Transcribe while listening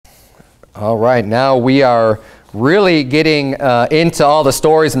All right, now we are really getting into all the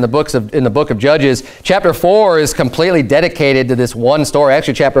stories in the book of Judges. Chapter 4 is completely dedicated to this one story.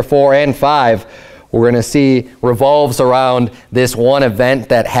 Actually, chapter 4 and 5, we're going to see revolves around this one event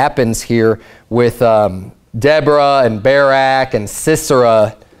that happens here with Deborah and Barak and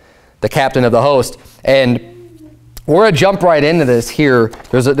Sisera, the captain of the host. And we're going to jump right into this here.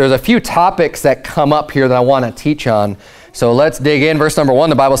 There's a few topics that come up here that I want to teach on. So let's dig in. Verse number 1,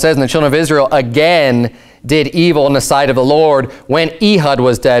 the Bible says, "And the children of Israel again did evil in the sight of the Lord when Ehud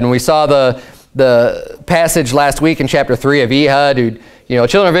was dead." And we saw the passage last week in chapter 3 of Ehud. Who,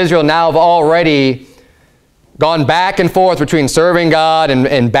 children of Israel now have already gone back and forth between serving God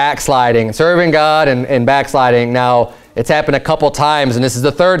and backsliding. And serving God and backsliding. Now, it's happened a couple times, and this is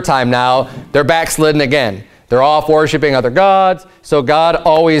the third time now. They're backslidden again. They're off worshiping other gods. So God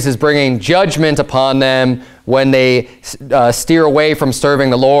always is bringing judgment upon them when they steer away from serving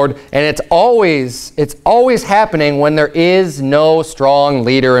the Lord. And it's always happening when there is no strong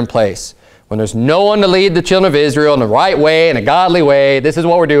leader in place. When there's no one to lead the children of Israel in the right way, in a godly way, this is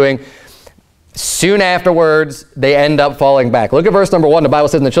what we're doing. Soon afterwards, they end up falling back. Look at verse number 1. The Bible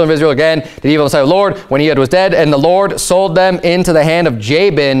says, "And the children of Israel again did evil in the sight of the Lord when Ehud was dead. And the Lord sold them into the hand of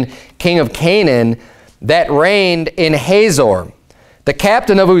Jabin, king of Canaan, that reigned in Hazor. The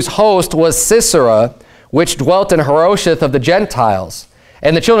captain of whose host was Sisera, which dwelt in Harosheth of the Gentiles.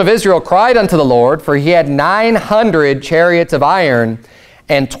 And the children of Israel cried unto the Lord, for he had 900 chariots of iron,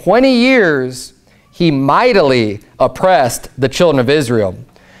 and 20 years he mightily oppressed the children of Israel."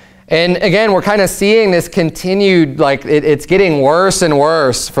 And again, we're kind of seeing this continued, like it's getting worse and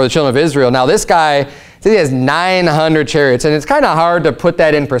worse for the children of Israel. Now this guy, he has 900 chariots, and it's kind of hard to put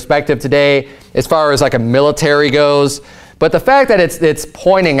that in perspective today as far as like a military goes. But the fact that it's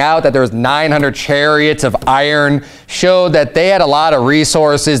pointing out that there's 900 chariots of iron showed that they had a lot of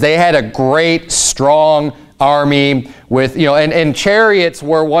resources. They had a great, strong army with, and chariots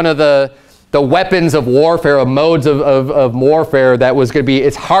were one of the weapons of warfare, of modes of warfare that was going to be,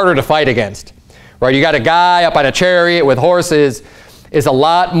 it's harder to fight against, right? You got a guy up on a chariot with horses is a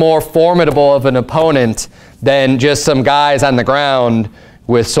lot more formidable of an opponent than just some guys on the ground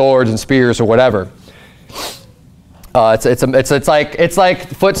with swords and spears or whatever. It's like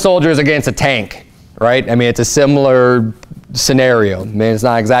foot soldiers against a tank, right? I mean, it's a similar scenario. I mean, it's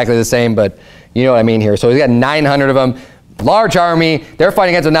not exactly the same, but you know what I mean here. So he's got 900 of them. Large army, they're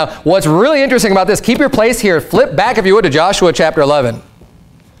fighting against them. Now, what's really interesting about this, keep your place here, flip back if you would to Joshua chapter 11.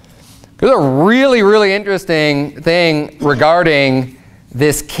 There's a really, really interesting thing regarding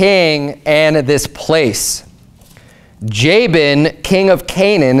this king and this place. Jabin, king of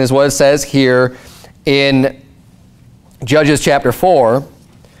Canaan, is what it says here in Judges chapter 4,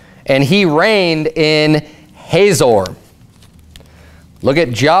 and he reigned in Hazor. Look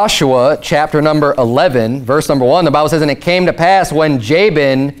at Joshua chapter number 11, verse number 1. The Bible says, "And it came to pass when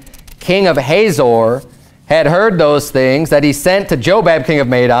Jabin, king of Hazor, had heard those things, that he sent to Jobab, king of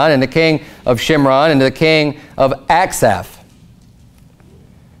Madon, and the king of Shimron, and to the king of Aksaph."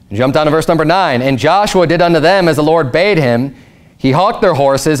 Jump down to verse number 9. "And Joshua did unto them as the Lord bade him. He hawked their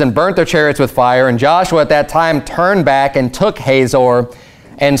horses and burnt their chariots with fire. And Joshua at that time turned back and took Hazor,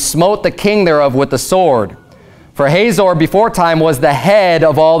 and smote the king thereof with the sword. For Hazor before time was the head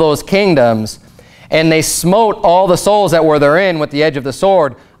of all those kingdoms. And they smote all the souls that were therein with the edge of the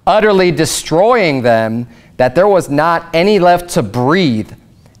sword, utterly destroying them, that there was not any left to breathe.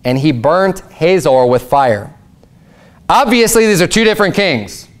 And he burnt Hazor with fire." Obviously, these are two different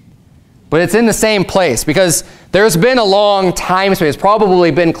kings, but it's in the same place because there's been a long time span. It's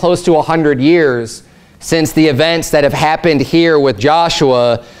probably been close to 100 years since the events that have happened here with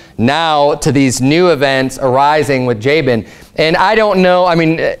Joshua now to these new events arising with Jabin. And I don't know, I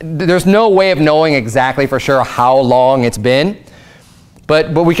mean, there's no way of knowing exactly for sure how long it's been.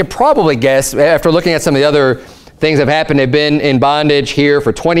 But we could probably guess, after looking at some of the other things that have happened, they've been in bondage here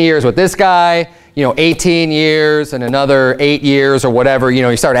for 20 years with this guy, 18 years and another 8 years or whatever.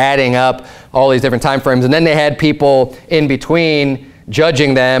 You start adding up all these different time frames. And then they had people in between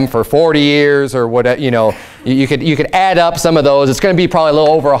judging them for 40 years or what, you could add up some of those. It's going to be probably a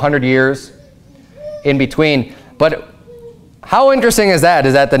little over 100 years in between. But how interesting is that?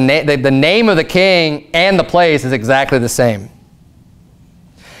 Is that the name of the king and the place is exactly the same.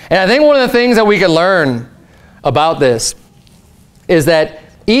 And I think one of the things that we could learn about this is that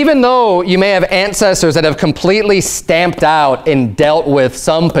even though you may have ancestors that have completely stamped out and dealt with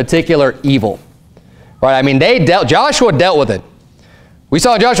some particular evil, right? I mean, Joshua dealt with it. We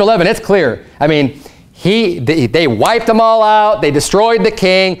saw in Joshua 11, it's clear. I mean, they wiped them all out. They destroyed the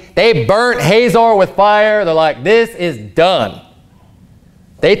king. They burnt Hazor with fire. They're like, this is done.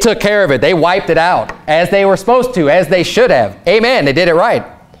 They took care of it. They wiped it out as they were supposed to, as they should have. Amen. They did it right.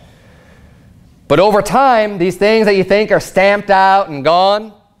 But over time, these things that you think are stamped out and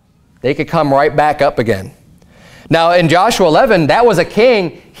gone, they could come right back up again. Now, in Joshua 11, that was a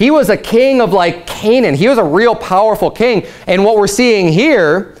king. He was a king of like Canaan. He was a real powerful king. And what we're seeing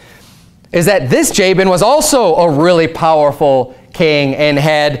here is that this Jabin was also a really powerful king and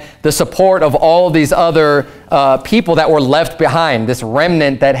had the support of all of these other people that were left behind, this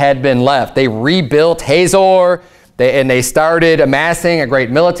remnant that had been left. They rebuilt Hazor, and they started amassing a great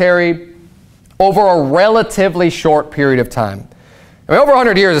military over a relatively short period of time. I mean, over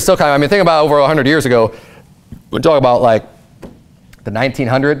 100 years is still kind of, I mean, think about over 100 years ago, we're talking about like the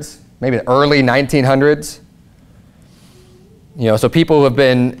 1900s, maybe the early 1900s. You know, so people who have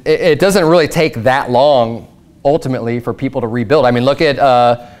been, it doesn't really take that long ultimately for people to rebuild. I mean, look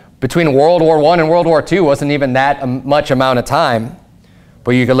at between World War I and World War II wasn't even that much amount of time.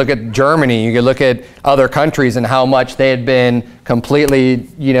 But you could look at Germany, you could look at other countries and how much they had been completely,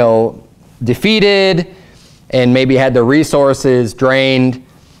 you know, defeated and maybe had their resources drained.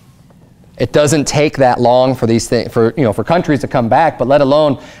 It doesn't take that long for these things, for countries to come back, but let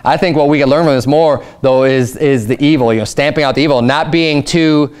alone, I think what we can learn from this more, though, is the evil, you know, stamping out the evil, not being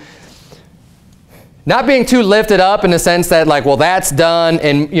too lifted up in the sense that, like, well, that's done,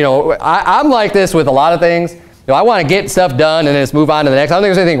 and, you know, I'm like this with a lot of things. You know, I want to get stuff done and then just move on to the next. I don't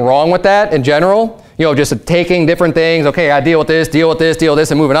think there's anything wrong with that in general. You know, just taking different things, okay, I deal with this, deal with this, deal with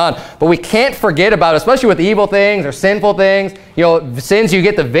this, and moving on. But we can't forget about, especially with evil things or sinful things, you know, sins you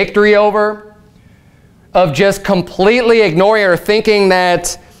get the victory over, of just completely ignoring or thinking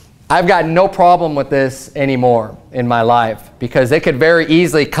that I've got no problem with this anymore in my life, because they could very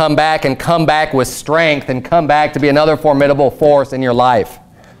easily come back with strength and come back to be another formidable force in your life.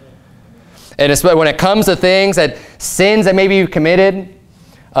 And especially when it comes to things that sins that maybe you've committed,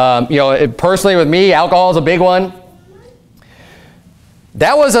 you know, personally with me, alcohol is a big one.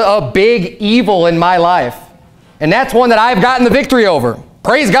 That was a big evil in my life. And that's one that I've gotten the victory over.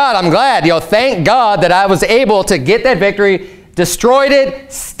 Praise God, I'm glad. You know, thank God that I was able to get that victory, destroyed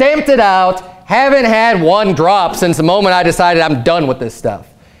it, stamped it out, haven't had one drop since the moment I decided I'm done with this stuff.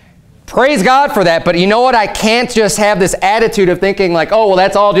 Praise God for that. But you know what? I can't just have this attitude of thinking like, oh, well,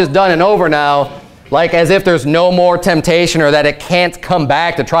 that's all just done and over now. Like as if there's no more temptation or that it can't come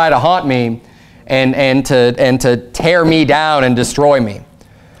back to try to haunt me and to tear me down and destroy me.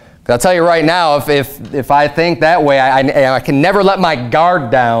 I'll tell you right now, if I think that way, I can never let my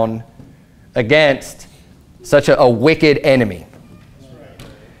guard down against such a wicked enemy.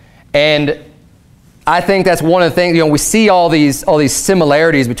 And I think that's one of the things, you know, we see all these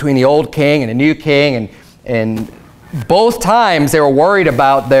similarities between the old king and the new king, and both times they were worried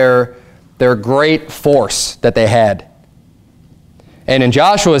about their great force that they had. And in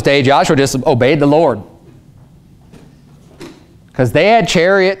Joshua's day, Joshua just obeyed the Lord. Because they had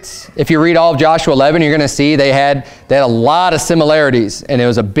chariots. If you read all of Joshua 11, you're going to see they had a lot of similarities, and it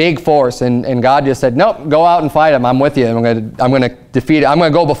was a big force. And God just said, "Nope, go out and fight them. I'm with you. I'm going to defeat it. I'm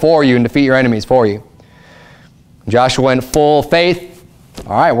going to go before you and defeat your enemies for you." Joshua went full faith.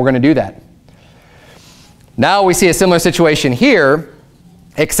 All right, we're going to do that. Now we see a similar situation here,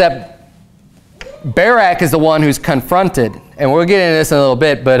 except Barak is the one who's confronted, and we'll get into this in a little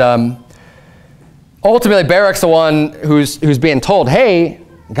bit, but ultimately, Barak's the one who's being told, hey,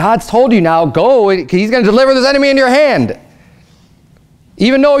 God's told you now, go. He's going to deliver this enemy into your hand.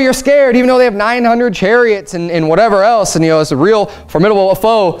 Even though you're scared, even though they have 900 chariots and whatever else, and, you know, it's a real formidable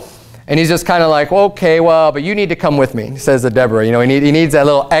foe. And he's just kind of like, well, okay, well, but you need to come with me, says to Deborah. You know, he needs that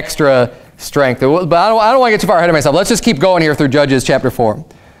little extra strength. But I don't want to get too far ahead of myself. Let's just keep going here through Judges chapter 4,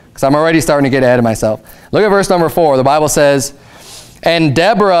 because I'm already starting to get ahead of myself. Look at verse number 4. The Bible says, "And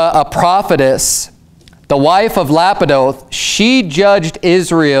Deborah, a prophetess, the wife of Lapidoth, she judged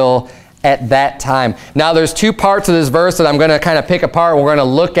Israel at that time." Now, there's two parts of this verse that I'm going to kind of pick apart. We're going to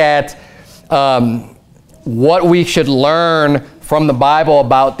look at what we should learn from the Bible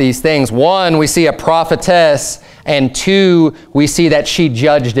about these things. One, we see a prophetess, and two, we see that she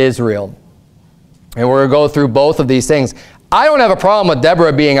judged Israel. And we're going to go through both of these things. I don't have a problem with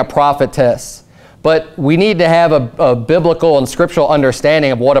Deborah being a prophetess, but we need to have a biblical and scriptural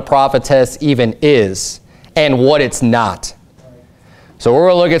understanding of what a prophetess even is and what it's not. So we're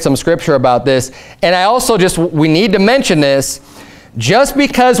going to look at some scripture about this. And I also we need to mention this, just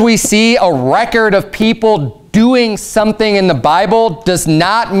because we see a record of people doing something in the Bible does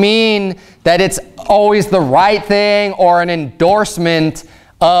not mean that it's always the right thing or an endorsement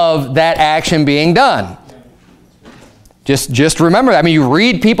of that action being done. Just remember, I mean, you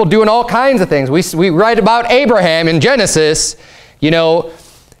read people doing all kinds of things. We write about Abraham in Genesis, you know,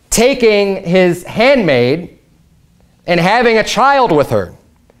 taking his handmaid and having a child with her.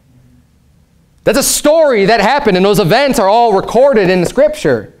 That's a story that happened, and those events are all recorded in the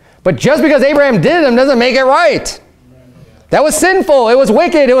Scripture. But just because Abraham did them doesn't make it right. That was sinful. It was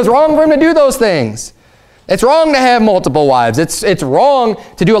wicked. It was wrong for him to do those things. It's wrong to have multiple wives. It's wrong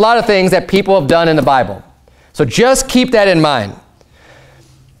to do a lot of things that people have done in the Bible. So just keep that in mind.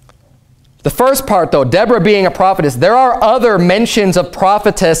 The first part, though, Deborah being a prophetess, there are other mentions of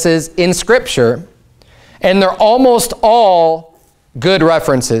prophetesses in Scripture, and they're almost all good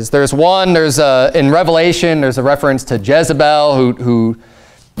references. There's one, in Revelation, there's a reference to Jezebel, who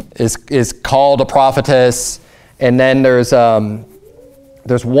is called a prophetess, and then there's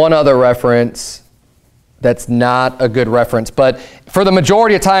one other reference that's not a good reference. But for the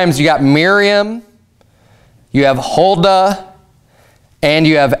majority of times, you got Miriam, you have Huldah, and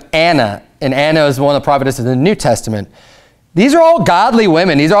you have Anna. And Anna is one of the prophetesses in the New Testament. These are all godly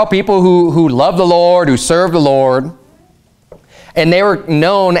women. These are all people who love the Lord, who serve the Lord. And they were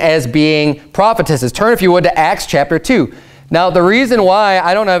known as being prophetesses. Turn, if you would, to Acts chapter 2. Now, the reason why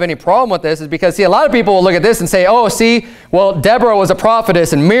I don't have any problem with this is because, see, a lot of people will look at this and say, oh, see, well, Deborah was a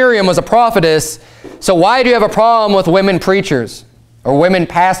prophetess and Miriam was a prophetess, so why do you have a problem with women preachers or women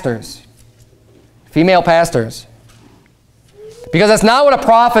pastors, female pastors? Because that's not what a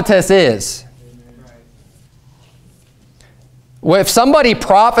prophetess is. If somebody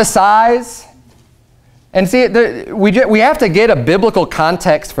prophesies, and see, we have to get a biblical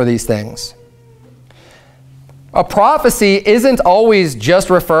context for these things. A prophecy isn't always just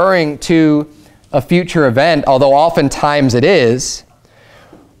referring to a future event, although oftentimes it is.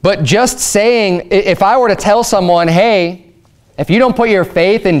 But just saying, if I were to tell someone, hey, if you don't put your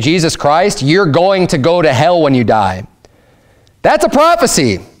faith in Jesus Christ, you're going to go to hell when you die. That's a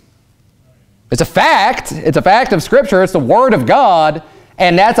prophecy. It's a fact. It's a fact of Scripture. It's the Word of God,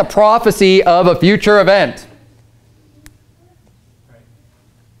 and that's a prophecy of a future event.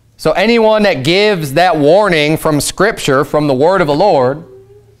 So anyone that gives that warning from Scripture, from the Word of the Lord,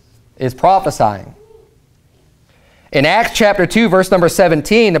 is prophesying. In Acts chapter 2, verse number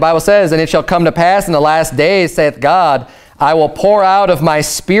 17, the Bible says, "And it shall come to pass in the last days, saith God, I will pour out of my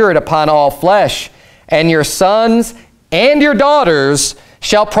Spirit upon all flesh, and your sons and your daughters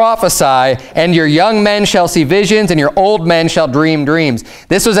shall prophesy, and your young men shall see visions, and your old men shall dream dreams."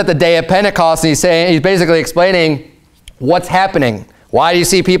 This was at the day of Pentecost, and he's basically explaining what's happening. Why do you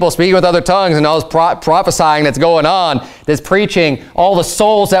see people speaking with other tongues and all this prophesying that's going on, this preaching, all the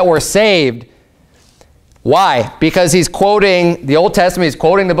souls that were saved? Why? Because he's quoting the Old Testament, he's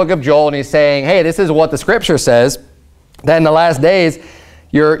quoting the book of Joel, and he's saying, hey, this is what the Scripture says, that in the last days,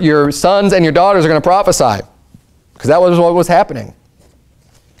 your sons and your daughters are going to prophesy. Because that was what was happening.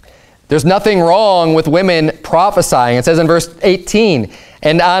 There's nothing wrong with women prophesying. It says in verse 18,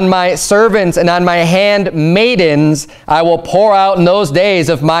 "And on my servants and on my handmaidens I will pour out in those days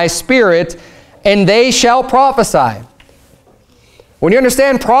of my Spirit, and they shall prophesy." When you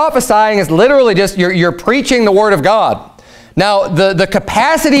understand prophesying is literally just you're preaching the Word of God. Now, the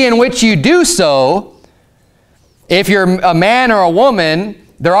capacity in which you do so, if you're a man or a woman,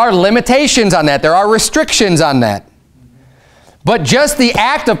 there are limitations on that. There are restrictions on that. But just the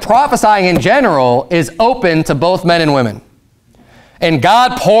act of prophesying in general is open to both men and women. And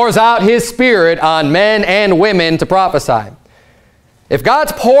God pours out His Spirit on men and women to prophesy. If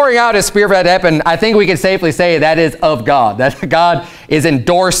God's pouring out His Spirit for that to happen, I think we can safely say that is of God. That God is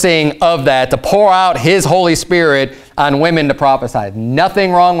endorsing of that, to pour out His Holy Spirit on women to prophesy.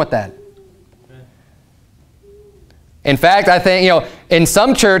 Nothing wrong with that. In fact, I think, in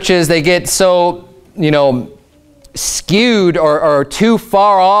some churches they get so, skewed or too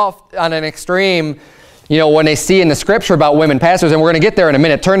far off on an extreme, when they see in the Scripture about women pastors, and we're going to get there in a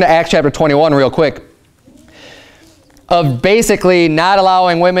minute. Turn to Acts chapter 21 real quick. Of basically not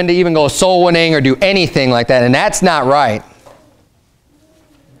allowing women to even go soul winning or do anything like that, and that's not right.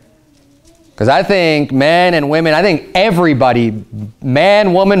 Because I think men and women, I think everybody,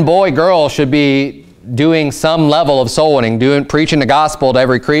 man, woman, boy, girl, should be doing some level of soul winning, preaching the gospel to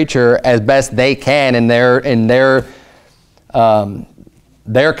every creature as best they can in their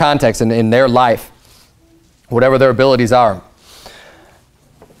context and in their life, whatever their abilities are.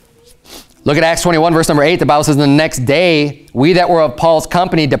 Look at Acts 21, verse number 8. The Bible says, "And the next day, we that were of Paul's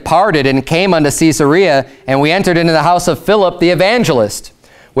company departed and came unto Caesarea, and we entered into the house of Philip the evangelist,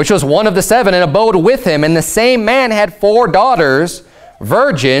 which was one of the 7, and abode with him. And the same man had 4 daughters,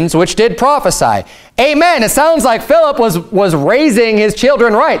 virgins, which did prophesy." Amen. It sounds like Philip was raising his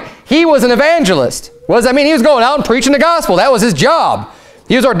children right. He was an evangelist. What does that mean? He was going out and preaching the gospel. That was his job.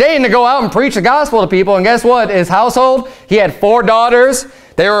 He was ordained to go out and preach the gospel to people. And guess what? His household, he had 4 daughters.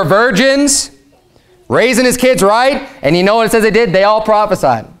 They were virgins, raising his kids right, and you know what it says they did? They all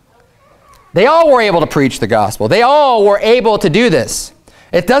prophesied. They all were able to preach the gospel. They all were able to do this.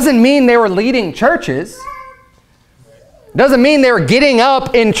 It doesn't mean they were leading churches. It doesn't mean they were getting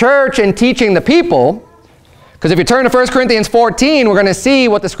up in church and teaching the people. Because if you turn to 1 Corinthians 14, we're going to see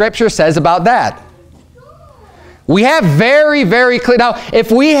what the Scripture says about that. We have very, very clear. Now,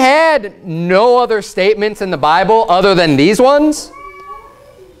 if we had no other statements in the Bible other than these ones,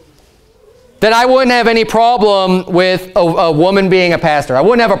 then I wouldn't have any problem with a woman being a pastor. I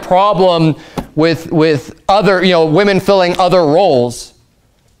wouldn't have a problem with other, women filling other roles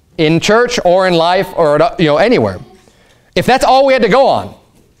in church or in life or, anywhere. If that's all we had to go on.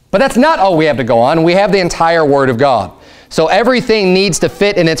 But that's not all we have to go on. We have the entire Word of God. So everything needs to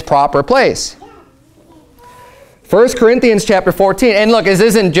fit in its proper place. 1 Corinthians chapter 14. And look, this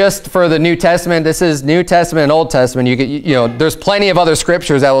isn't just for the New Testament. This is New Testament and Old Testament. There's plenty of other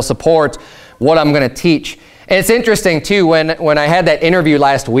scriptures that will support what I'm going to teach. And it's interesting, too, when I had that interview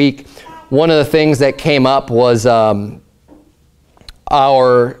last week, one of the things that came up was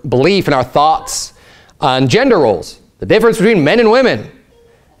our belief and our thoughts on gender roles. The difference between men and women,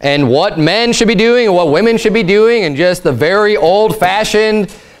 and what men should be doing and what women should be doing, and just the very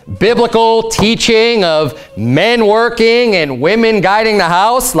old-fashioned biblical teaching of men working and women guiding the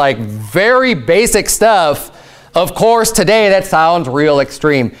house, like very basic stuff. Of course, today that sounds real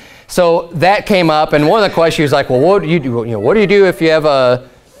extreme. So that came up, and one of the questions was like, well, what do you do? What do you do if you have a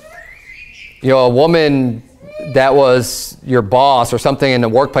woman that was your boss or something in the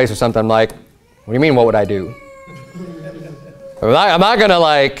workplace or something? I'm like, what do you mean, what would I do? I'm not going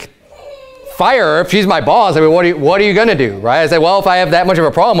to fire her if she's my boss. I mean, what are you going to do, right? I say, well, if I have that much of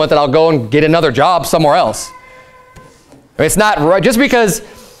a problem with it, I'll go and get another job somewhere else. I mean, it's not right. Just because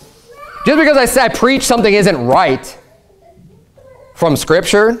I say I preach something isn't right from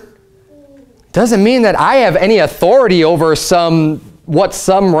Scripture doesn't mean that I have any authority over what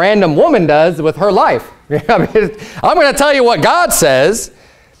some random woman does with her life. I mean, I'm going to tell you what God says.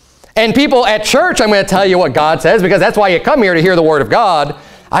 And people at church, I'm going to tell you what God says, because that's why you come here, to hear the Word of God.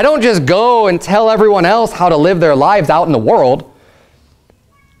 I don't just go and tell everyone else how to live their lives out in the world.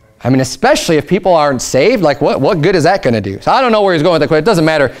 I mean, especially if people aren't saved, what good is that going to do? So I don't know where he's going with that question. It doesn't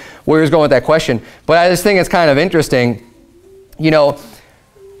matter where he's going with that question. But I just think it's kind of interesting.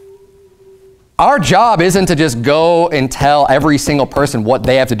 Our job isn't to just go and tell every single person what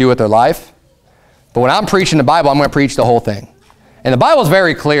they have to do with their life. But when I'm preaching the Bible, I'm going to preach the whole thing. And the Bible is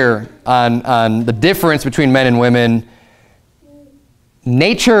very clear on the difference between men and women.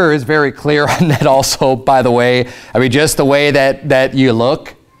 Nature is very clear on that also, by the way. I mean, just the way that you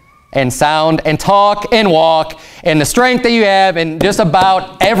look and sound and talk and walk and the strength that you have, and just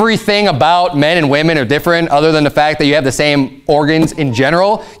about everything about men and women are different, other than the fact that you have the same organs in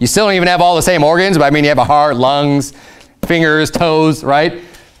general. You still don't even have all the same organs, but I mean, you have a heart, lungs, fingers, toes, right?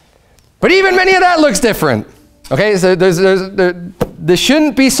 But even many of that looks different. Okay, so this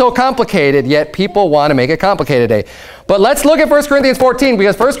shouldn't be so complicated, yet people want to make it complicated today. But let's look at 1 Corinthians 14,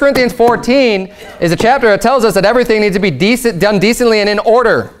 because 1 Corinthians 14 is a chapter that tells us that everything needs to be done decently and in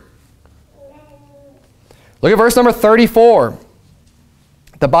order. Look at verse number 34.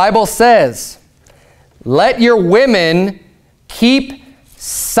 The Bible says, "Let your women keep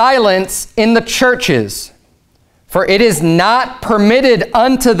silence in the churches, for it is not permitted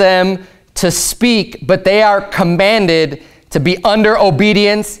unto them to speak, but they are commanded to be under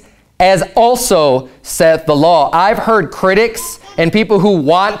obedience, as also saith the law." I've heard critics and people who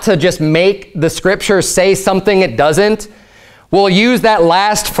want to just make the Scripture say something it doesn't will use that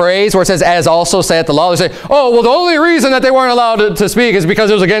last phrase where it says, "as also saith the law." They say, oh, well, the only reason that they weren't allowed to speak is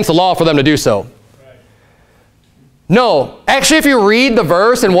because it was against the law for them to do so. Right. No, actually, if you read the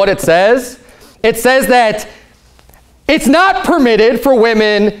verse and what it says that it's not permitted for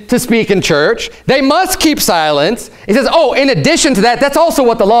women to speak in church. They must keep silence. It says, oh, in addition to that, that's also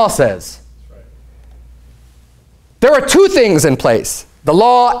what the law says. Right. There are two things in place. The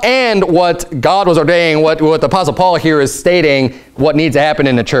law and what God was ordaining, what the Apostle Paul here is stating, what needs to happen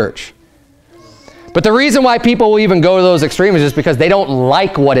in the church. But the reason why people will even go to those extremes is just because they don't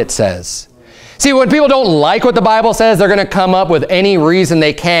like what it says. See, when people don't like what the Bible says, they're going to come up with any reason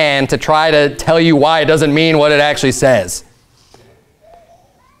they can to try to tell you why it doesn't mean what it actually says.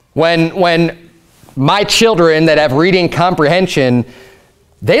 When my children that have reading comprehension,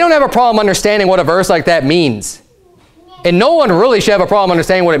 they don't have a problem understanding what a verse like that means. And no one really should have a problem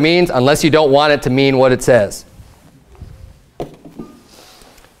understanding what it means unless you don't want it to mean what it says.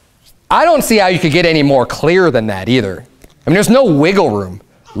 I don't see how you could get any more clear than that either. I mean, there's no wiggle room.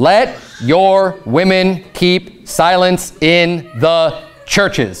 Let your women keep silence in the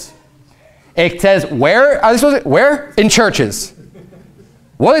churches. It says, where are they supposed to? Where? In churches.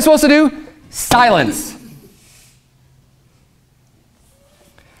 What are they supposed to do? Silence.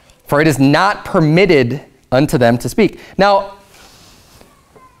 For it is not permitted unto them to speak. Now,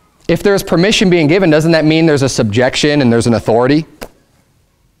 if there's permission being given, doesn't that mean there's a subjection and there's an authority?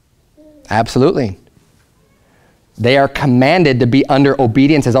 Absolutely. They are commanded to be under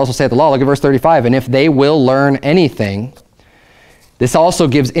obedience, as also saith the law. Look at verse 35. And if they will learn anything, this also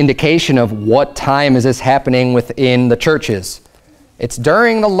gives indication of what time is this happening within the churches. It's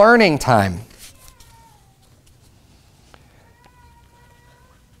during the learning time.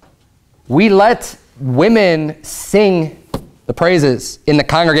 We let women sing the praises in the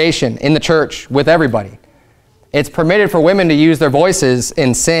congregation, in the church, with everybody. It's permitted for women to use their voices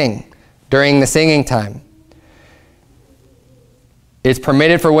and sing during the singing time. It's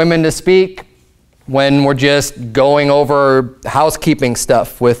permitted for women to speak when we're just going over housekeeping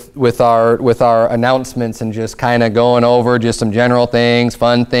stuff with our announcements and just kind of going over just some general things,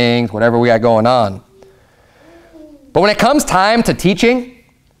 fun things, whatever we got going on. But when it comes time to teaching,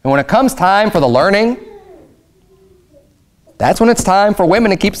 and when it comes time for the learning, that's when it's time for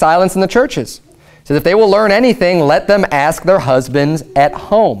women to keep silence in the churches. It says, if they will learn anything, let them ask their husbands at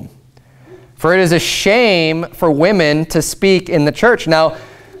home. For it is a shame for women to speak in the church. Now,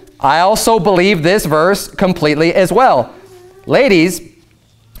 I also believe this verse completely as well. Ladies,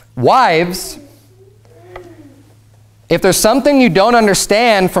 wives, if there's something you don't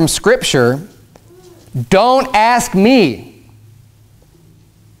understand from Scripture, don't ask me.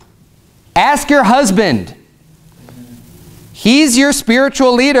 Ask your husband. He's your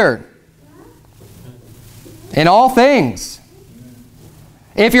spiritual leader in all things.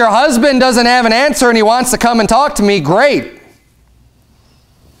 If your husband doesn't have an answer and he wants to come and talk to me, great.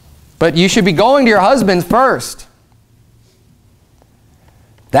 But you should be going to your husband first.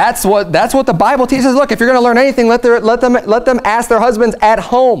 That's what the Bible teaches. Look, if you're going to learn anything, let them ask their husbands at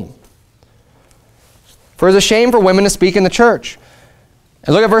home. For it is a shame for women to speak in the church.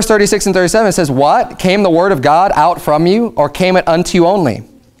 And look at verse 36 and 37. It says, what? Came the word of God out from you, or came it unto you only?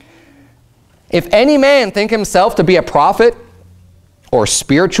 If any man think himself to be a prophet or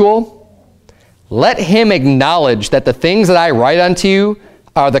spiritual, let him acknowledge that the things that I write unto you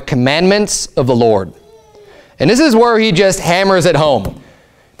are the commandments of the Lord. And this is where he just hammers it home.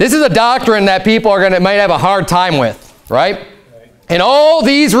 This is a doctrine that people might have a hard time with, right? And all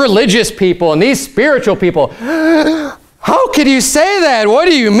these religious people and these spiritual people, how could you say that? What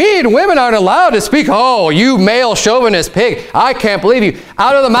do you mean? Women aren't allowed to speak. Oh, you male chauvinist pig. I can't believe you.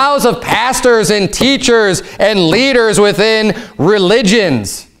 Out of the mouths of pastors and teachers and leaders within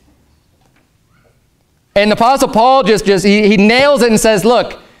religions. And the Apostle Paul he nails it and says,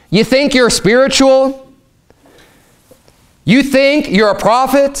 look, you think you're spiritual? You think you're a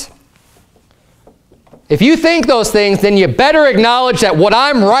prophet? If you think those things, then you better acknowledge that what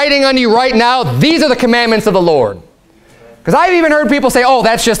I'm writing unto you right now, these are the commandments of the Lord. Because I've even heard people say, oh,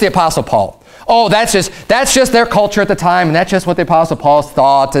 that's just the Apostle Paul. Oh, that's just their culture at the time, and that's just what the Apostle Paul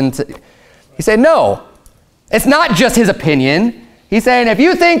thought. And he said, no, it's not just his opinion. He's saying, if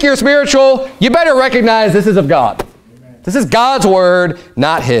you think you're spiritual, you better recognize this is of God. Amen. This is God's word,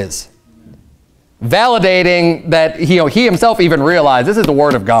 not his. Validating that he himself even realized this is the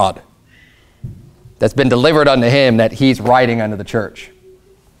word of God that's been delivered unto him that he's writing unto the church.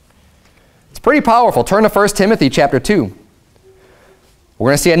 It's pretty powerful. Turn to 1 Timothy chapter 2. We're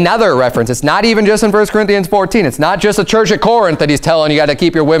going to see another reference. It's not even just in 1 Corinthians 14. It's not just the church at Corinth that he's telling you got to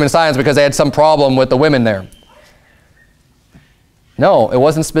keep your women silent because they had some problem with the women there. No, it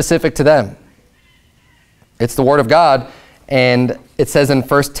wasn't specific to them. It's the word of God. And it says in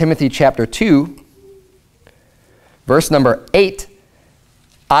 1 Timothy chapter 2, verse number 8,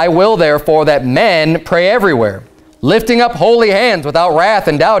 I will therefore that men pray everywhere, lifting up holy hands without wrath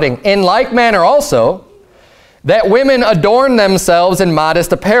and doubting. In like manner also, that women adorn themselves in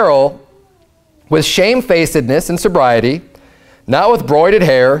modest apparel, with shamefacedness and sobriety, not with broided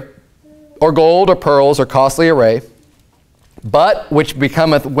hair, or gold, or pearls, or costly array, but which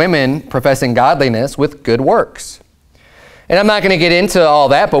becometh women professing godliness with good works. And I'm not going to get into all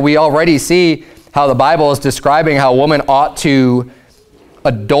that, but we already see how the Bible is describing how women ought to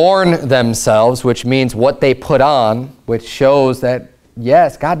adorn themselves, which means what they put on, which shows that,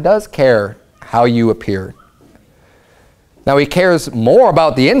 yes, God does care how you appear. Now, he cares more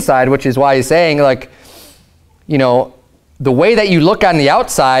about the inside, which is why he's saying, like, you know, the way that you look on the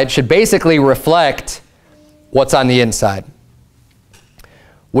outside should basically reflect what's on the inside.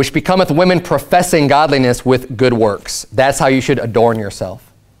 Which becometh women professing godliness with good works. That's how you should adorn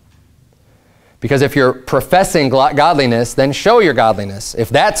yourself. Because if you're professing godliness, then show your godliness.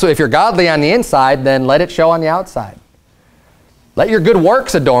 If you're godly on the inside, then let it show on the outside. Let your good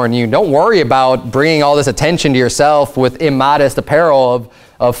works adorn you. Don't worry about bringing all this attention to yourself with immodest apparel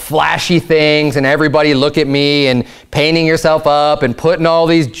of flashy things and everybody look at me and painting yourself up and putting all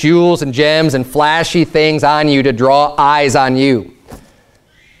these jewels and gems and flashy things on you to draw eyes on you.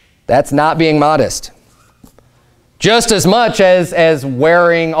 That's not being modest. Just as much as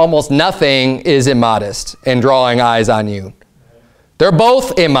wearing almost nothing is immodest and drawing eyes on you. They're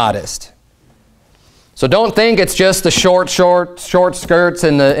both immodest. So don't think it's just the short skirts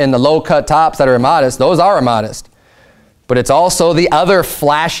and the low-cut tops that are immodest. Those are immodest. But it's also the other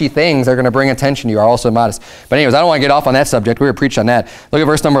flashy things that are going to bring attention to you are also immodest. But anyways, I don't want to get off on that subject. We were preaching on that. Look at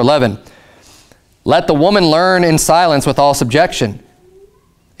verse number 11. Let the woman learn in silence with all subjection.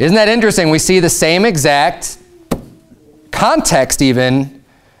 Isn't that interesting? We see the same exact context even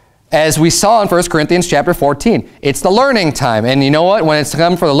as we saw in 1 Corinthians chapter 14. It's the learning time. And you know what? When it's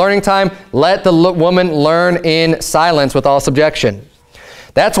come for the learning time, let the woman learn in silence with all subjection.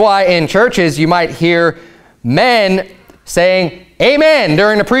 That's why in churches you might hear men saying amen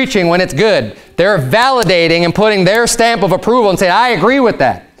during the preaching when it's good. They're validating and putting their stamp of approval and saying, I agree with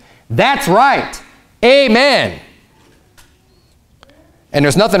that. That's right. Amen. And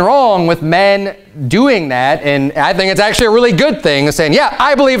there's nothing wrong with men doing that, and I think it's actually a really good thing, saying, yeah,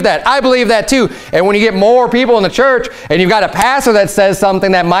 I believe that too. And when you get more people in the church, and you've got a pastor that says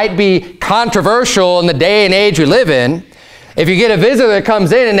something that might be controversial in the day and age we live in, if you get a visitor that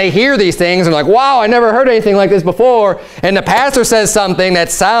comes in and they hear these things and like, wow, I never heard anything like this before, and the pastor says something that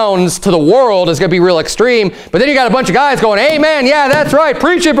sounds to the world is going to be real extreme, but then you got a bunch of guys going, amen, yeah, that's right,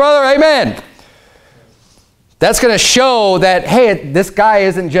 preach it, brother, amen. That's going to show that, hey, this guy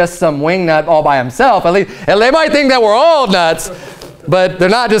isn't just some wingnut all by himself. At least, and they might think that we're all nuts, but they're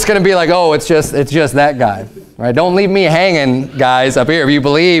not just going to be like, oh, it's just that guy. Right? Don't leave me hanging, guys, up here. If you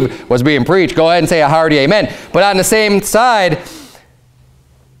believe what's being preached, go ahead and say a hearty amen. But on the same side,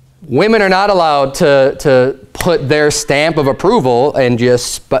 women are not allowed to put their stamp of approval and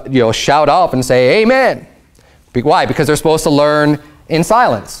just shout off and say amen. Why? Because they're supposed to learn in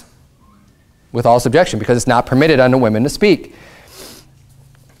silence, with all subjection, because it's not permitted unto women to speak.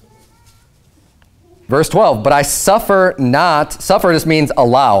 Verse 12, but I suffer not, suffer just means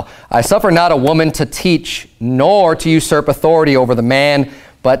allow. I suffer not a woman to teach, nor to usurp authority over the man,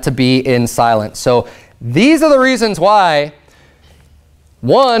 but to be in silence. So these are the reasons why,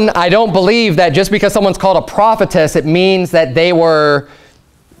 one, I don't believe that just because someone's called a prophetess, it means that they were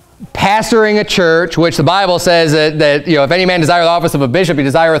pastoring a church, which the Bible says that if any man desire the office of a bishop, he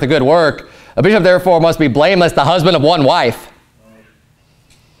desireth a good work. A bishop, therefore, must be blameless, the husband of one wife.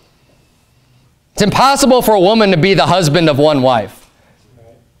 It's impossible for a woman to be the husband of one wife.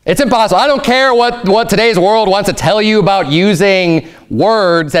 It's impossible. I don't care what today's world wants to tell you about using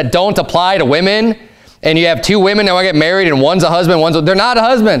words that don't apply to women, and you have two women that want to get married, and one's a husband, they're not a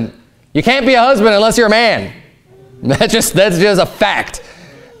husband. You can't be a husband unless you're a man. That's just a fact.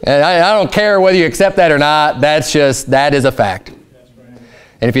 And I don't care whether you accept that or not. That is a fact.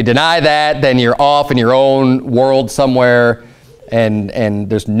 And if you deny that, then you're off in your own world somewhere, and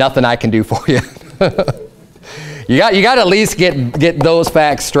there's nothing I can do for you. you got to at least get those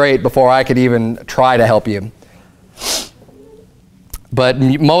facts straight before I could even try to help you. But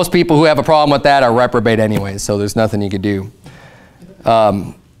most people who have a problem with that are reprobate anyway, so there's nothing you could do.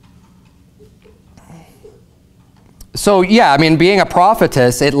 So yeah, I mean, being a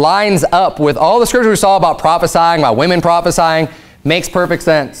prophetess, it lines up with all the scriptures we saw about prophesying, about women prophesying. Makes perfect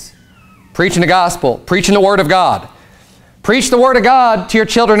sense. Preaching the gospel, preaching the word of God. Preach the word of God to your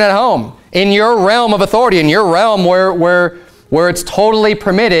children at home, in your realm of authority, in your realm where it's totally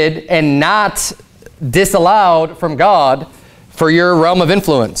permitted and not disallowed from God for your realm of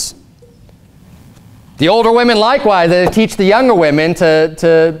influence. The older women likewise, they teach the younger women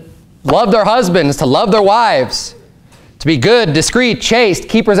to love their husbands, to love their wives, to be good, discreet, chaste,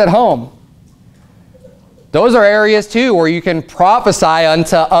 keepers at home. Those are areas too where you can prophesy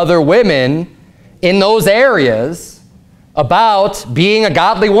unto other women in those areas about being a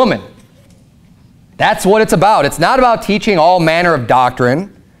godly woman. That's what it's about. It's not about teaching all manner of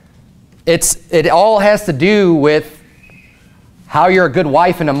doctrine. It all has to do with how you're a good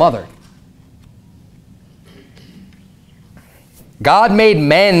wife and a mother. God made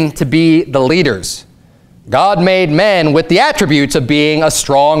men to be the leaders. God made men with the attributes of being a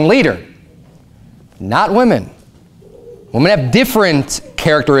strong leader. Not women. Women have different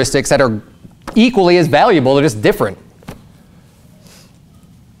characteristics that are equally as valuable. They're just different.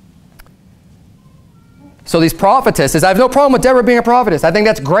 So these prophetesses, I have no problem with Deborah being a prophetess. I think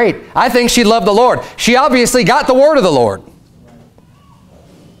that's great. I think she loved the Lord. She obviously got the word of the Lord.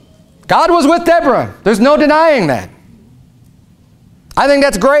 God was with Deborah. There's no denying that. I think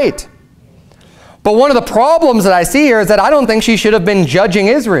that's great. But one of the problems that I see here is that I don't think she should have been judging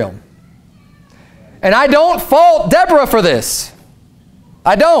Israel. And I don't fault Deborah for this.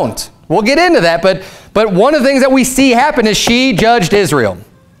 I don't. We'll get into that. But one of the things that we see happen is she judged Israel.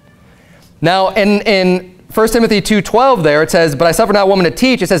 Now, in 1 Timothy 2:12 there, it says, "But I suffer not a woman to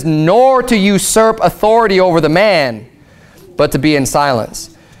teach." It says, "Nor to usurp authority over the man, but to be in silence."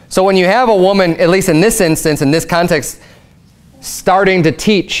 So when you have a woman, at least in this instance, in this context, starting to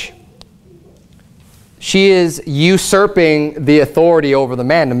teach, she is usurping the authority over the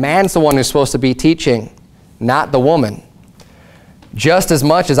man. The man's the one who's supposed to be teaching, not the woman. Just as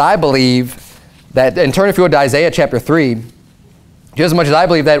much as I believe that, and turn if you would to Isaiah chapter 3, just as much as I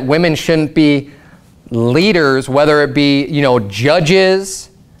believe that women shouldn't be leaders, whether it be, judges,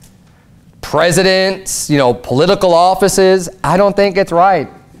 presidents, political offices, I don't think it's right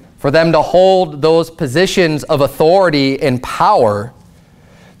for them to hold those positions of authority and power,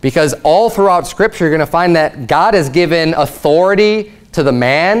 because all throughout Scripture you're going to find that God has given authority to the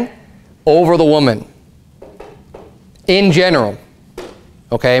man over the woman in general.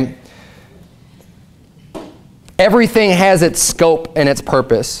 Okay? Everything has its scope and its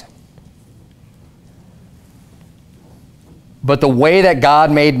purpose. But the way that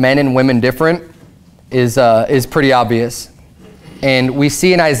God made men and women different is pretty obvious. And we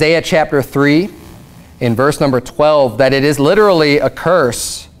see in Isaiah chapter 3, in verse number 12, that it is literally a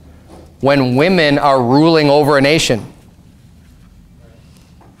curse when women are ruling over a nation.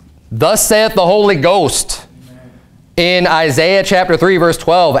 Thus saith the Holy Ghost in Isaiah chapter 3, verse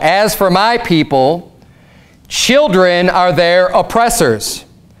 12, "As for my people, children are their oppressors,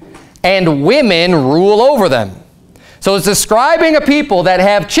 and women rule over them." So it's describing a people that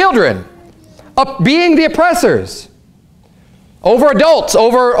have children being the oppressors over adults,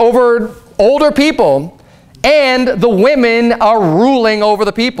 over older people, and the women are ruling over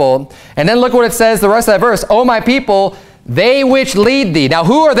the people. And then look what it says, the rest of that verse. "O my people, they which lead thee." Now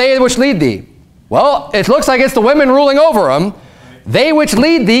who are they which lead thee? Well, it looks like it's the women ruling over them. "They which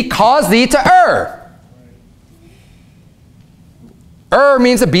lead thee cause thee to err." Err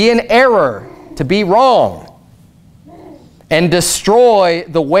means to be in error, to be wrong, and destroy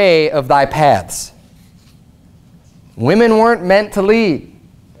the way of thy paths. Women weren't meant to lead.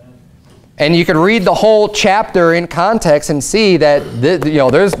 And you could read the whole chapter in context and see that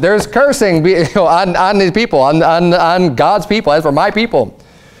there's cursing on these people, on God's people, as for my people.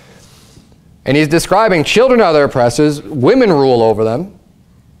 And he's describing children are their oppressors, women rule over them.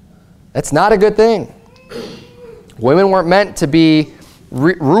 That's not a good thing. Women weren't meant to be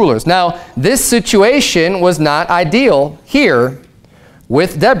rulers. Now, this situation was not ideal here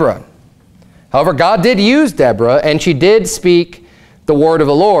with Deborah. However, God did use Deborah, and she did speak the word of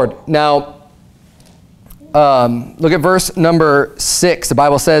the Lord. Now, look at verse number 6. The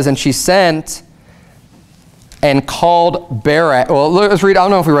Bible says, "And she sent and called Barak." Well, let's read. I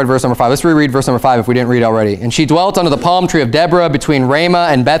don't know if we read verse number 5. Let's reread verse number 5 if we didn't read already. "And she dwelt under the palm tree of Deborah between Ramah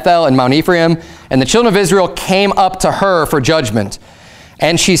and Bethel and Mount Ephraim. And the children of Israel came up to her for judgment.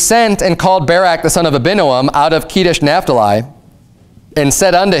 And she sent and called Barak the son of Abinoam out of Kedesh Naphtali, and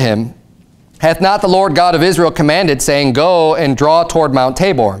said unto him, Hath not the Lord God of Israel commanded, saying, Go and draw toward Mount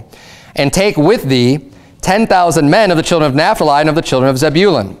Tabor, and take with thee 10,000 men of the children of Naphtali and of the children of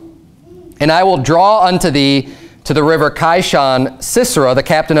Zebulun. And I will draw unto thee to the river Kishon Sisera, the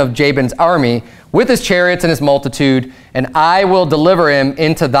captain of Jabin's army, with his chariots and his multitude, and I will deliver him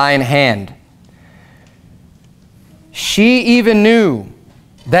into thine hand." She even knew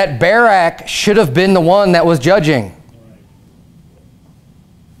that Barak should have been the one that was judging.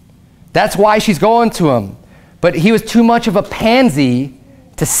 That's why she's going to him. But he was too much of a pansy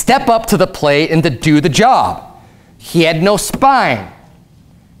to step up to the plate and to do the job. He had no spine.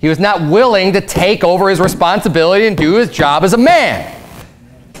 He was not willing to take over his responsibility and do his job as a man.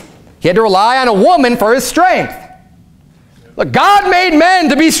 He had to rely on a woman for his strength. Look, God made men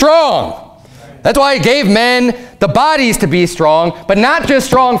to be strong. That's why he gave men the bodies to be strong, but not just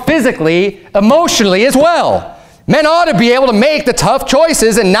strong physically, emotionally as well. Men ought to be able to make the tough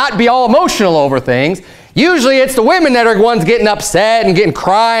choices and not be all emotional over things. Usually it's the women that are the ones getting upset and getting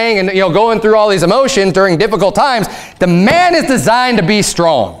crying and going through all these emotions during difficult times. The man is designed to be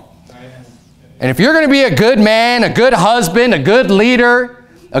strong. And if you're going to be a good man, a good husband, a good leader,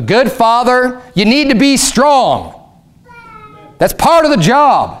 a good father, you need to be strong. That's part of the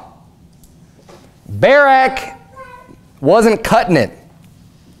job. Barak wasn't cutting it.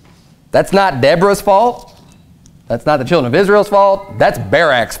 That's not Deborah's fault. That's not the children of Israel's fault. That's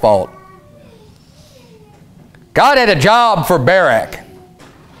Barak's fault. God had a job for Barak.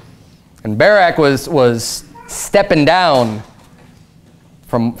 And Barak was stepping down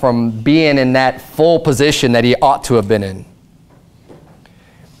from being in that full position that he ought to have been in.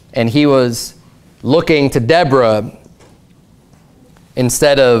 And he was looking to Deborah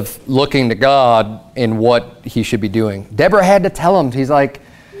instead of looking to God in what he should be doing. Deborah had to tell him. He's like,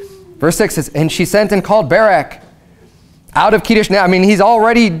 verse 6 says, and she sent and called Barak out of Kedesh. I mean, he's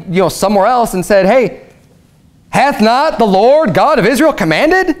already, somewhere else, and said, hey, hath not the Lord God of Israel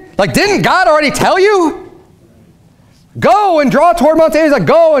commanded? Like, didn't God already tell you? Go and draw toward Mount Seir. He's like,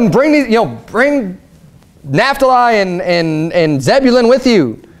 go and bring these, bring Naphtali and Zebulun with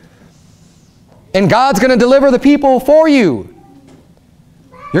you. And God's going to deliver the people for you.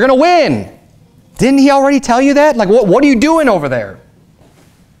 You're going to win. Didn't he already tell you that? Like, what are you doing over there?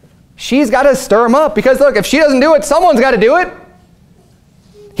 She's got to stir him up, because look, if she doesn't do it, someone's got to do it.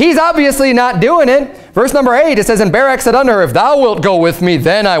 He's obviously not doing it. Verse number 8, it says, and Barak said unto her, if thou wilt go with me,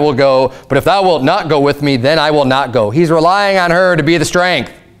 then I will go. But if thou wilt not go with me, then I will not go. He's relying on her to be the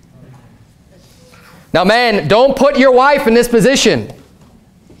strength. Now, man, don't put your wife in this position.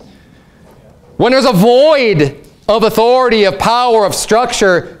 When there's a void of authority, of power, of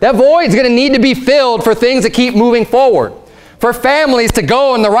structure, that void's going to need to be filled for things to keep moving forward. For families to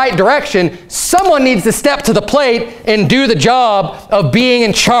go in the right direction, someone needs to step to the plate and do the job of being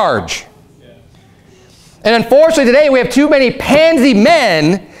in charge. And unfortunately today we have too many pansy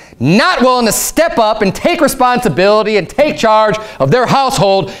men not willing to step up and take responsibility and take charge of their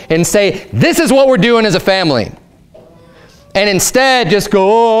household and say, this is what we're doing as a family. And instead just go,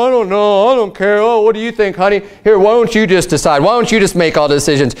 oh, I don't know, I don't care, oh, what do you think, honey? Here, why don't you just decide? Why don't you just make all the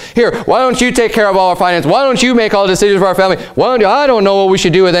decisions? Here, why don't you take care of all our finances? Why don't you make all the decisions for our family? I don't know what we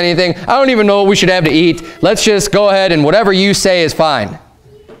should do with anything. I don't even know what we should have to eat. Let's just go ahead and whatever you say is fine.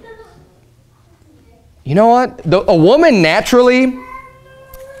 You know what? A woman naturally,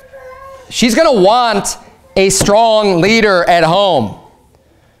 she's going to want a strong leader at home.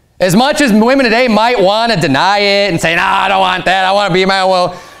 As much as women today might want to deny it and say, no, I don't want that. I want to be my own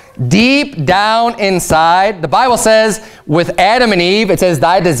will. Deep down inside, the Bible says, with Adam and Eve, it says,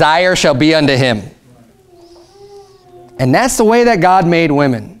 thy desire shall be unto him. And that's the way that God made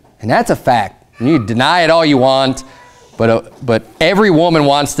women. And that's a fact. You deny it all you want, but every woman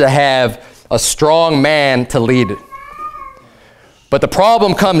wants to have a strong man to lead. But the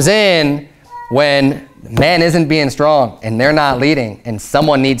problem comes in when the man isn't being strong and they're not leading and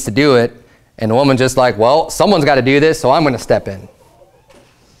someone needs to do it, and the woman's just like, well, someone's got to do this, so I'm going to step in.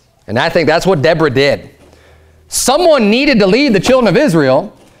 And I think that's what Deborah did. Someone needed to lead the children of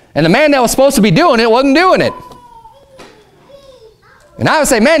Israel, and the man that was supposed to be doing it wasn't doing it. And I would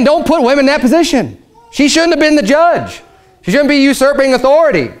say, man, don't put women in that position. She shouldn't have been the judge. She shouldn't be usurping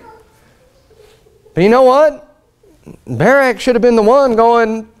authority. But you know what? Barak should have been the one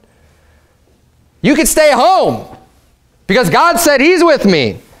going, you could stay home because God said he's with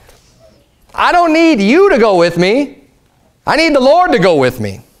me. I don't need you to go with me. I need the Lord to go with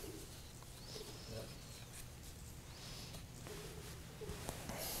me.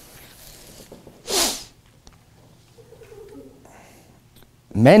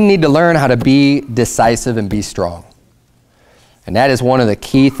 Men need to learn how to be decisive and be strong. And that is one of the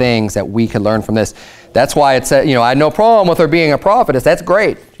key things that we can learn from this. That's why it said, I had no problem with her being a prophetess. That's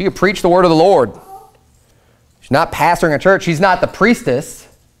great. She could preach the word of the Lord. She's not pastoring a church. She's not the priestess,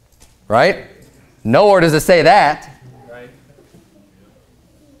 right? Nowhere does it say that. Right.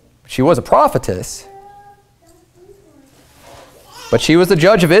 She was a prophetess. But she was the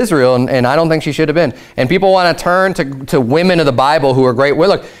judge of Israel, and I don't think she should have been. And people want to turn to women of the Bible who are great. Well,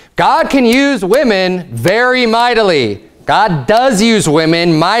 look, God can use women very mightily. God does use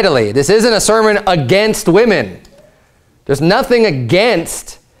women mightily. This isn't a sermon against women. There's nothing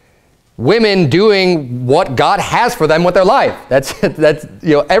against women doing what God has for them with their life. That's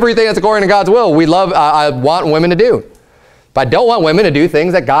everything that's according to God's will. I want women to do. But I don't want women to do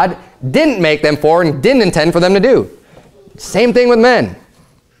things that God didn't make them for and didn't intend for them to do. Same thing with men.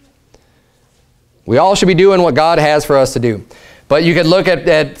 We all should be doing what God has for us to do. But you could look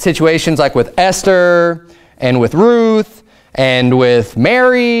at situations like with Esther and with Ruth and with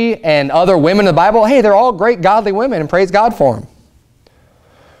Mary and other women in the Bible. Hey, they're all great godly women, and praise God for them.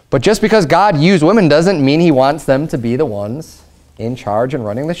 But just because God used women doesn't mean he wants them to be the ones in charge and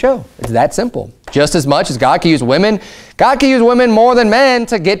running the show. It's that simple. Just as much as God can use women, God can use women more than men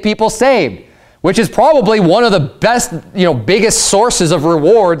to get people saved, which is probably one of the best, biggest sources of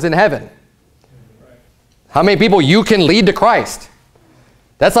rewards in heaven. How many people you can lead to Christ?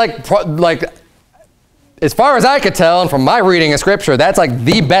 That's like as far as I could tell, and from my reading of Scripture, that's like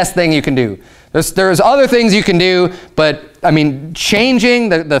the best thing you can do. There's other things you can do, but I mean, changing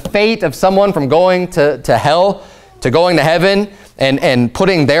the fate of someone from going to hell to going to heaven and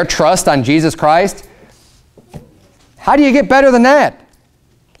putting their trust on Jesus Christ, how do you get better than that?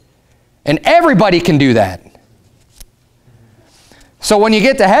 And everybody can do that. So when you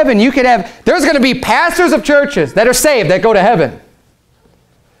get to heaven, you could have, there's going to be pastors of churches that are saved that go to heaven,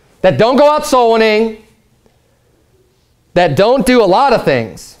 that don't go out soul winning, that don't do a lot of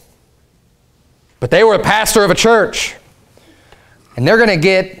things, but they were a pastor of a church, and they're going to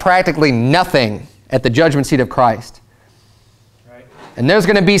get practically nothing at the judgment seat of Christ. Right. And there's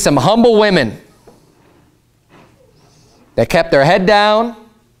going to be some humble women that kept their head down,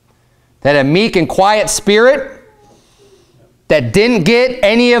 that had a meek and quiet spirit, that didn't get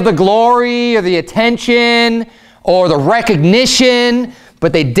any of the glory or the attention or the recognition,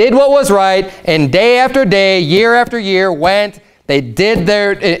 but they did what was right, and day after day, year after year, they did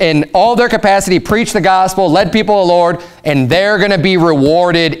in all their capacity, preached the gospel, led people to the Lord, and they're going to be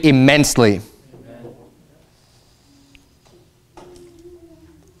rewarded immensely. Amen.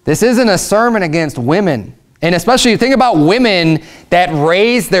 This isn't a sermon against women. And especially think about women that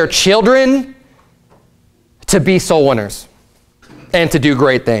raise their children to be soul winners and to do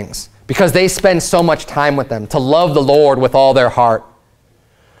great things because they spend so much time with them, to love the Lord with all their heart.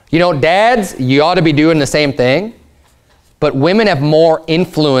 You know, dads, you ought to be doing the same thing, but women have more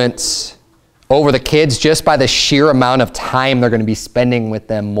influence over the kids just by the sheer amount of time they're going to be spending with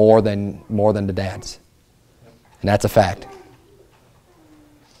them more than the dads. And that's a fact.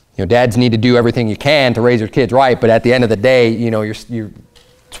 You know, dads need to do everything you can to raise your kids right, but at the end of the day, you know,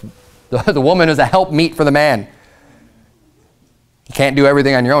 the woman is a helpmeet for the man. You can't do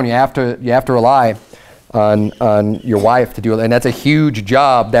everything on your own. You have to rely on your wife to do it, and that's a huge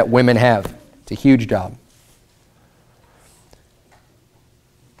job that women have. It's a huge job.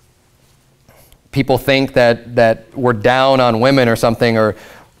 People think that we're down on women or something, or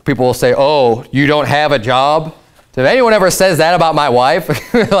people will say, "Oh, you don't have a job." So if anyone ever says that about my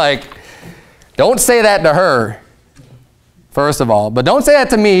wife, like, don't say that to her, first of all. But don't say that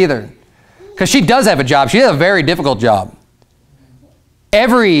to me either, because she does have a job. She has a very difficult job.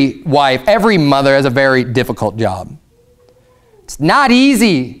 Every wife, every mother has a very difficult job. It's not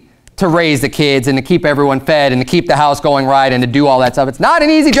easy to raise the kids and to keep everyone fed and to keep the house going right and to do all that stuff. It's not an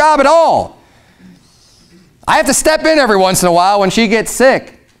easy job at all. I have to step in every once in a while when she gets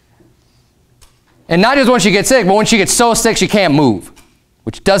sick. And not just when she gets sick, but when she gets so sick she can't move,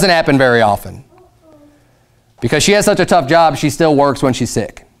 which doesn't happen very often. Because she has such a tough job, she still works when she's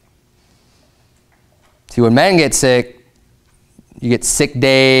sick. See, when men get sick, you get sick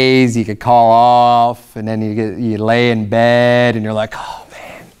days, you could call off, and then you lay in bed, and you're like, oh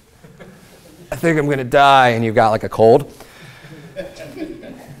man, I think I'm going to die, and you've got like a cold.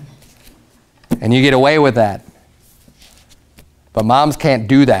 And you get away with that. But moms can't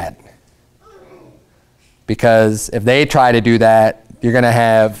do that. Because if they try to do that, you're going to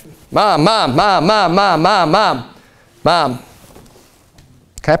have, Mom, can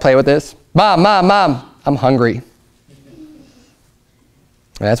I play with this? Mom, I'm hungry.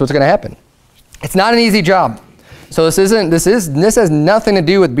 And that's what's going to happen. It's not an easy job. So this has nothing to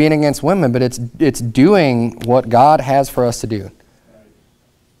do with being against women, but it's doing what God has for us to do.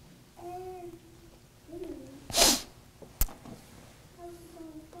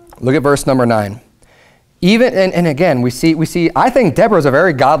 Look at verse number 9. Even, and again, we see, I think Deborah is a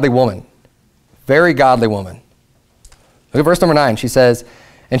very godly woman. Very godly woman. Look at verse number 9. She says,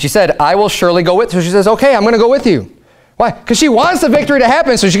 and she said, I will surely go with you. So she says, okay, I'm going to go with you. Why? Because she wants the victory to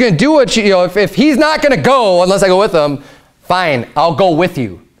happen, so she's going to do what she, if he's not going to go unless I go with him, fine, I'll go with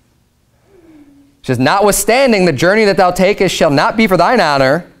you. She says, notwithstanding, the journey that thou takest shall not be for thine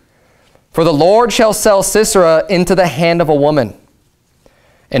honor, for the Lord shall sell Sisera into the hand of a woman.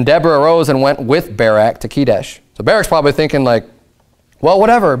 And Deborah arose and went with Barak to Kedesh. So Barak's probably thinking like, well,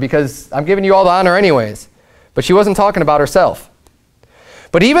 whatever, because I'm giving you all the honor anyways. But she wasn't talking about herself.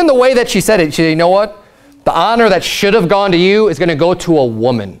 But even the way that she said it, she said, you know what? The honor that should have gone to you is going to go to a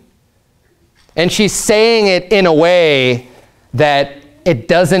woman. And she's saying it in a way that it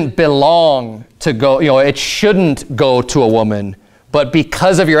doesn't belong to go, it shouldn't go to a woman. But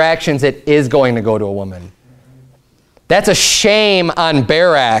because of your actions, it is going to go to a woman. That's a shame on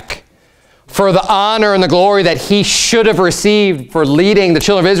Barak for the honor and the glory that he should have received for leading the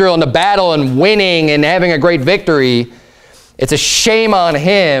children of Israel into battle and winning and having a great victory. It's a shame on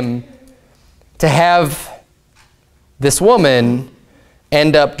him to have this woman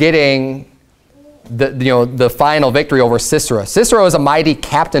end up getting the final victory over Sisera. Sisera was a mighty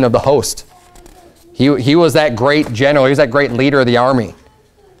captain of the host. He was that great general. He was that great leader of the army.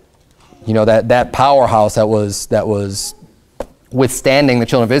 You know, that powerhouse that was withstanding the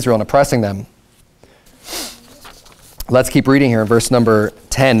children of Israel and oppressing them. Let's keep reading here in verse number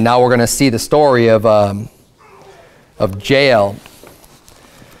 10. Now we're going to see the story of Jael.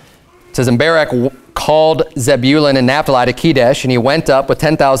 It says, and Barak called Zebulun and Naphtali to Kedesh, and he went up with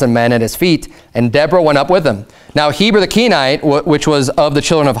 10,000 men at his feet, and Deborah went up with him. Now Heber the Kenite, which was of the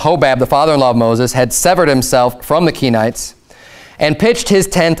children of Hobab, the father-in-law of Moses, had severed himself from the Kenites, and pitched his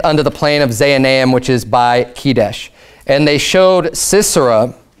tent unto the plain of Zaanaim, which is by Kedesh. And they showed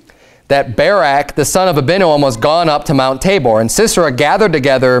Sisera that Barak, the son of Abinoam, was gone up to Mount Tabor. And Sisera gathered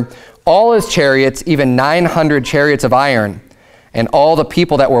together all his chariots, even 900 chariots of iron, and all the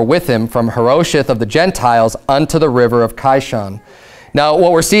people that were with him from Harosheth of the Gentiles unto the river of Kishon. Now,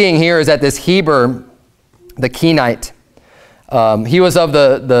 what we're seeing here is that this Heber, the Kenite, he was of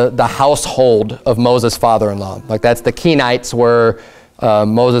the household of Moses' father-in-law. Like that's the Kenites were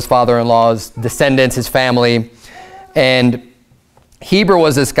Moses' father-in-law's descendants, his family. And Heber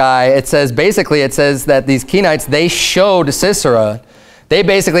was this guy. It says that these Kenites, they showed Sisera. They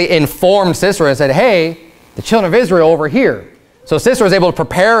basically informed Sisera and said, hey, the children of Israel over here. So Sisera was able to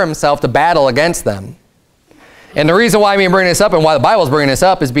prepare himself to battle against them. And the reason why I'm bringing this up and why the Bible is bringing this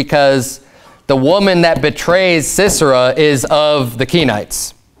up is because the woman that betrays Sisera is of the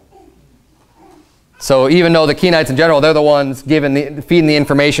Kenites. So even though the Kenites in general, they're the ones feeding the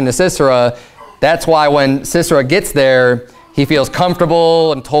information to Sisera, that's why when Sisera gets there, he feels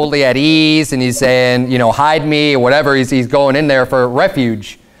comfortable and totally at ease, and he's saying, you know, hide me or whatever. He's going in there for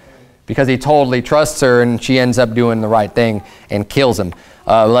refuge because he totally trusts her, and she ends up doing the right thing and kills him.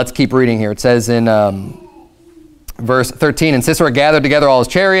 Let's keep reading here. It says in verse 13, and Sisera gathered together all his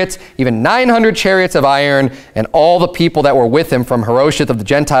chariots, even 900 chariots of iron, and all the people that were with him from Harosheth of the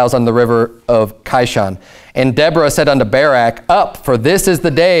Gentiles on the river of Kishon. And Deborah said unto Barak, up, for this is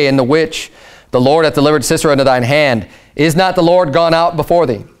the day in the which the Lord hath delivered Sisera into thine hand. Is not the Lord gone out before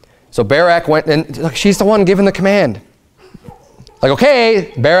thee? So Barak went, and look, she's the one giving the command. Like,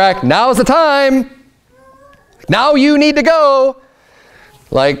 okay, Barak, now's the time. Now you need to go.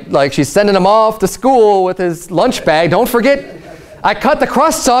 Like she's sending him off to school with his lunch bag. Don't forget, I cut the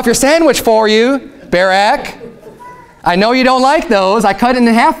crusts off your sandwich for you, Barak. I know you don't like those. I cut it in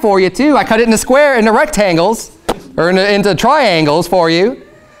half for you too. I cut it into rectangles, or into triangles for you.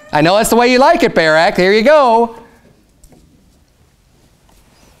 I know that's the way you like it, Barak. Here you go.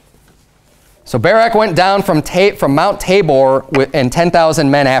 So Barak went down from Mount Tabor and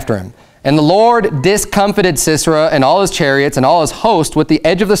 10,000 men after him. And the Lord discomfited Sisera and all his chariots and all his host with the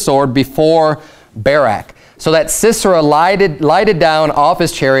edge of the sword before Barak, so that Sisera lighted down off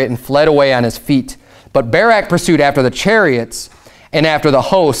his chariot and fled away on his feet. But Barak pursued after the chariots and after the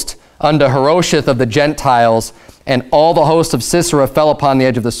host unto Harosheth of the Gentiles, and all the host of Sisera fell upon the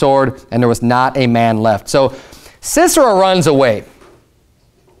edge of the sword, and there was not a man left. So Sisera runs away.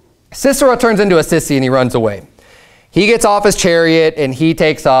 Sisera turns into a sissy and he runs away. He gets off his chariot and he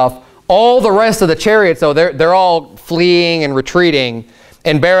takes off. All the rest of the chariots, though, they're all fleeing and retreating.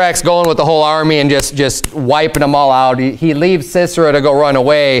 And Barak's going with the whole army and just wiping them all out. He leaves Sisera to go run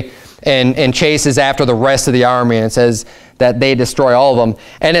away and chases after the rest of the army. And it says that they destroy all of them.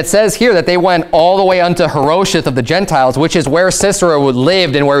 And it says here that they went all the way unto Harosheth of the Gentiles, which is where Sisera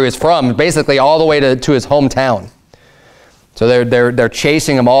lived and where he was from, basically all the way to his hometown. So they're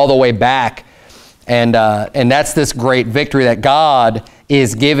chasing him all the way back. And that's this great victory that God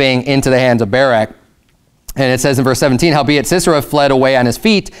is giving into the hands of Barak. And it says in verse 17, howbeit Sisera fled away on his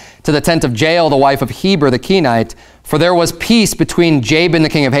feet to the tent of Jael, the wife of Heber the Kenite, for there was peace between Jabin the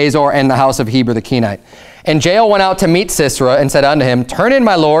king of Hazor and the house of Heber the Kenite. And Jael went out to meet Sisera and said unto him, turn in,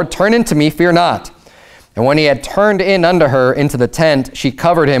 my lord, turn in to me, fear not. And when he had turned in unto her into the tent, she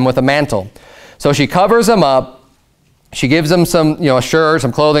covered him with a mantle. So she covers him up. She gives him some, a shirt,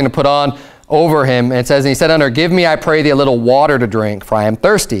 some clothing to put on over him. And it says, and he said unto her, give me, I pray thee, a little water to drink, for I am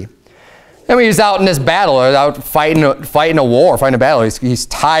thirsty. And when he's out in this battle, or out fighting a war, fighting a battle, he's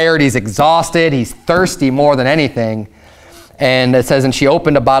tired, he's exhausted, he's thirsty more than anything. And it says, and she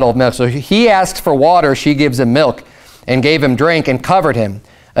opened a bottle of milk. So he asked for water, she gives him milk, and gave him drink, and covered him.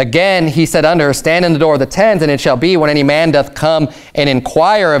 Again he said unto her, stand in the door of the tent, and it shall be, when any man doth come and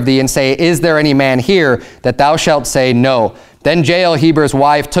inquire of thee, and say, is there any man here, that thou shalt say, no. Then Jael, Heber's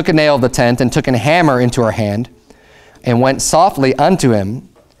wife, took a nail of the tent, and took an hammer into her hand, and went softly unto him,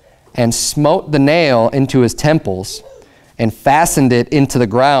 and smote the nail into his temples, and fastened it into the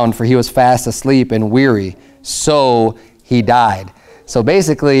ground, for he was fast asleep and weary. So he died. So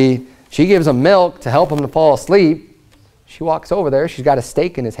basically, she gives him milk to help him to fall asleep. She walks over there. She's got a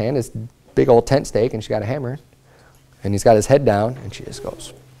stake in his hand, his big old tent stake, and she's got a hammer, and he's got his head down, and she just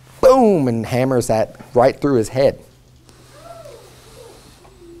goes, boom, and hammers that right through his head.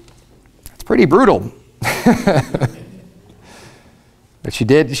 It's pretty brutal. But she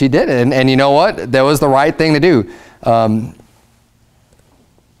did it, and you know what? That was the right thing to do.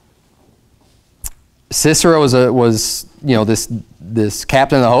 Sisera was you know, this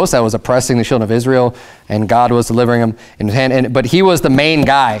captain of the host that was oppressing the children of Israel, and God was delivering him in his hand. But he was the main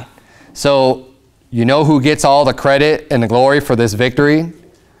guy. So you know who gets all the credit and the glory for this victory?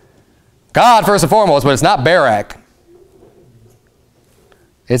 God, first and foremost, but it's not Barak.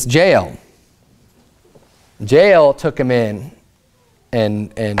 It's Jael. Jael took him in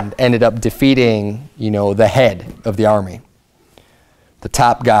and ended up defeating, you know, the head of the army, the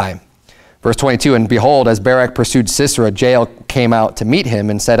top guy. Verse 22, and behold, as Barak pursued Sisera, Jael came out to meet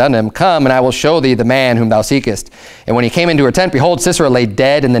him and said unto him, come, and I will show thee the man whom thou seekest. And when he came into her tent, behold, Sisera lay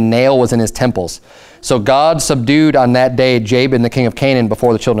dead, and the nail was in his temples. So God subdued on that day Jabin, the king of Canaan,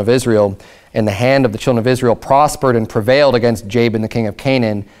 before the children of Israel, and the hand of the children of Israel prospered and prevailed against Jabin, the king of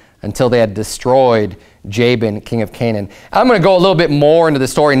Canaan, until they had destroyed Jabin, king of Canaan. I'm going to go a little bit more into the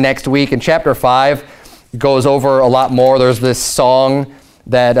story next week. In chapter 5, goes over a lot more. There's this song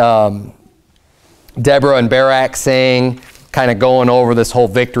that Deborah and Barak sang, kind of going over this whole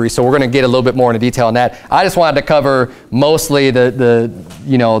victory. So we're going to get a little bit more into detail on that. I just wanted to cover mostly the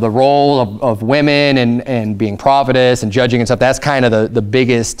you know, the role of women and being prophetess and judging and stuff. That's kind of the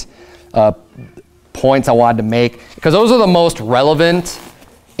biggest points I wanted to make, because those are the most relevant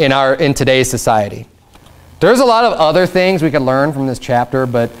in today's society. There's a lot of other things we could learn from this chapter,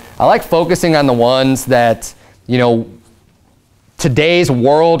 but I like focusing on the ones that, you know, today's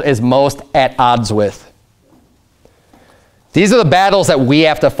world is most at odds with. These are the battles that we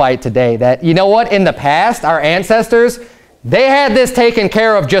have to fight today. That, you know what, in the past, our ancestors, they had this taken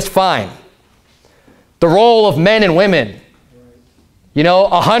care of just fine. The role of men and women. You know,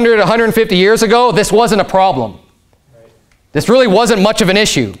 100, 150 years ago, this wasn't a problem. This really wasn't much of an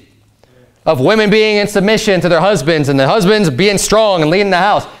issue of women being in submission to their husbands and the husbands being strong and leading the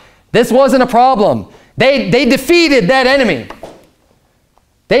house. This wasn't a problem. They defeated that enemy.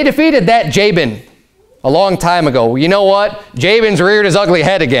 They defeated that Jabin a long time ago. You know what? Jabin's reared his ugly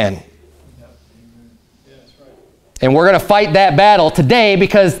head again. And we're going to fight that battle today,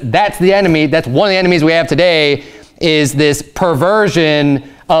 because that's the enemy. That's one of the enemies we have today, is this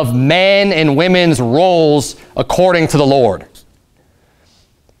perversion of men and women's roles according to the Lord.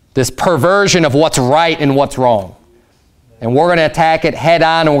 This perversion of what's right and what's wrong. And we're going to attack it head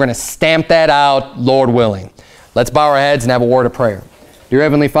on, and we're going to stamp that out, Lord willing. Let's bow our heads and have a word of prayer. Dear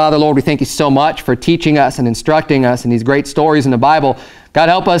Heavenly Father, Lord, we thank you so much for teaching us and instructing us in these great stories in the Bible. God,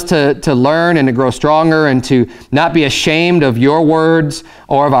 help us to learn and to grow stronger and to not be ashamed of your words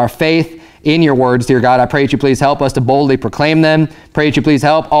or of our faith in your words, dear God. I pray that you please help us to boldly proclaim them. Pray that you please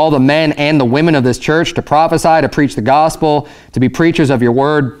help all the men and the women of this church to prophesy, to preach the gospel, to be preachers of your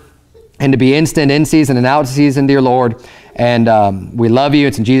word, and to be instant in season and out of season, dear Lord. And we love you.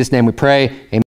 It's in Jesus' name we pray. Amen.